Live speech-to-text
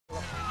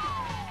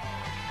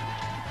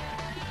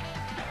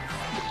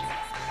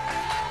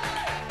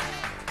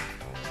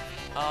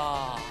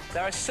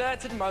There are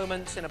certain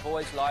moments in a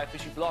boy's life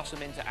as you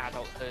blossom into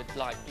adulthood,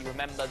 like you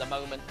remember the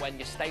moment when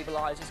your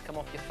stabilisers come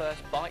off your first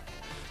bike,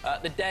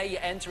 the day you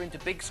enter into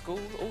big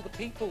school, all the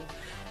people,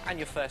 and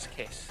your first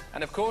kiss.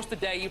 And of course the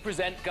day you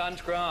present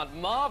Gunge Grant.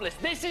 Marvellous.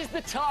 This is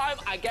the time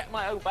I get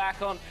my O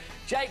back on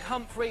Jake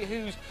Humphrey,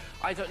 whose,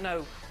 I don't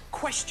know,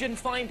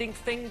 question-finding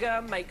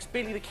finger makes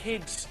Billy the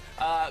Kid's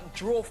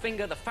draw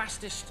finger, the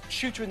fastest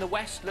shooter in the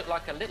West, look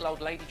like a little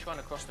old lady trying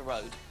to cross the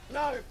road.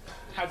 No.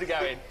 How's it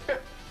going?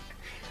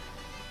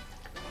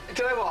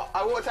 Do you know what?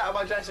 I walked out of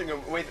my dressing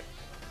room with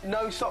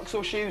no socks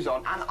or shoes on,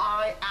 and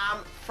I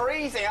am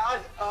freezing.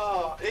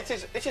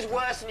 This is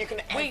worse than you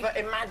can ever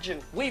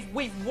imagine. We've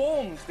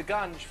warmed the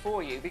Gunge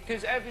for you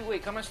because every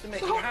week, I must admit,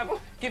 you have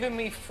given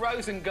me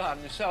frozen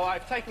Gunge, so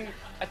I've taken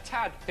a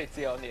tad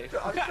pity on you.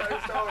 I'm so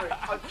sorry.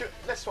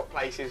 Let's swap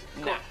places.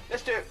 Nah.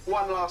 Let's do it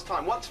one last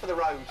time. Once for the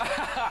road.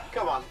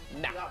 Come on.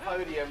 Nah. That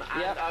podium.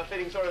 And I'm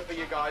feeling sorry for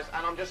you guys,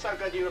 and I'm just so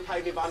glad you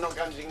repaid me by not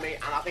gunging me,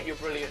 and I think you're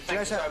brilliant. Thank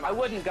you so much. I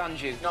wouldn't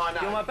Gunge you. No, I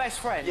know. You're my best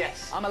friend.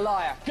 Yes. I'm a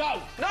liar.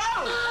 Go! No!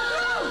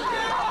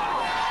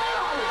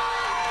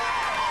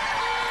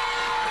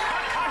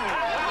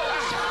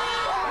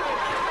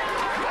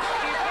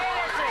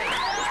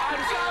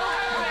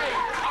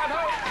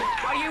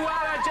 Are you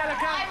well,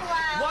 Angelica? I'm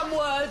well. One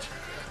word.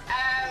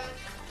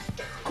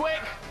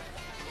 Quick.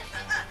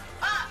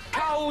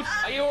 Cold.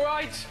 Are you all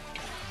right?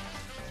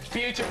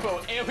 Beautiful.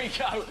 Here we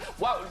go.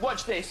 Well,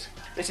 watch this.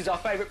 This is our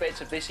favourite bits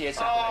of this year's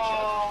Saturday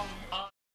show.